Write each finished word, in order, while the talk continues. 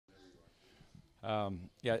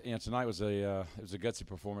Yeah, tonight was it was a gutsy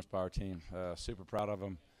performance by our team. Super proud of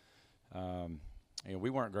them. We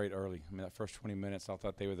weren't great early. I mean, that first 20 minutes, I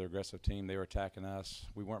thought they were the aggressive team. They were attacking us.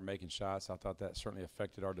 We weren't making shots. I thought that certainly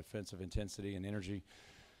affected our defensive intensity and energy.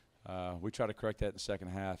 We tried to correct that in the second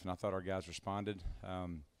half, and I thought our guys responded.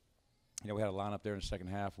 We had a lineup there in the second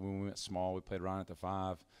half. When we went small, we played Ryan at the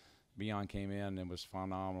 5. Beion came in and was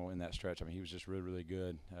phenomenal in that stretch. I mean, he was just really, really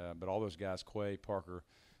good. But all those guys, Quay, Parker,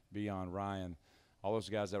 Beion, Ryan, all those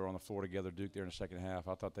guys that were on the floor together, Duke there in the second half,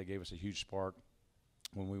 I thought they gave us a huge spark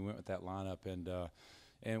when we went with that lineup.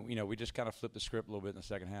 And we just kind of flipped the script a little bit in the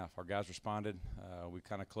second half. Our guys responded. We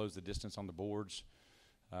kind of closed the distance on the boards.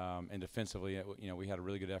 And defensively, we had a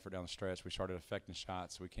really good effort down the stretch. We started affecting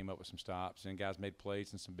shots. We came up with some stops. And guys made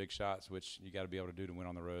plays and some big shots, which you got to be able to do to win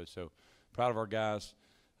on the road. So proud of our guys.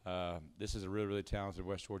 This is a really, really talented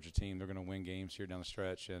West Georgia team. They're going to win games here down the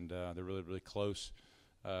stretch, and they're really, really close.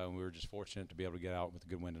 We were just fortunate to be able to get out with a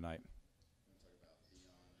good win tonight.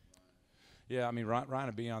 Yeah, I mean, Ryan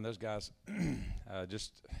and Beion, those guys,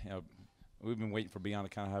 we've been waiting for Beion to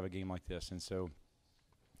kind of have a game like this. And so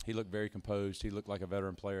he looked very composed. He looked like a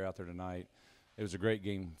veteran player out there tonight. It was a great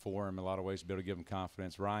game for him in a lot of ways to be able to give him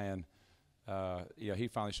confidence. Ryan, he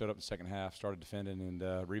finally showed up in the second half, started defending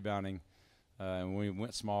and rebounding. And when we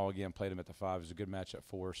went small again, played him at the 5. It was a good matchup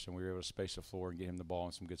for us, and we were able to space the floor and get him the ball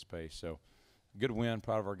in some good space. So good win,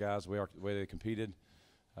 proud of our guys, the way they competed.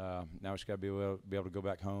 Now we just got to be able to go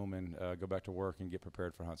back home and go back to work and get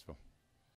prepared for Huntsville.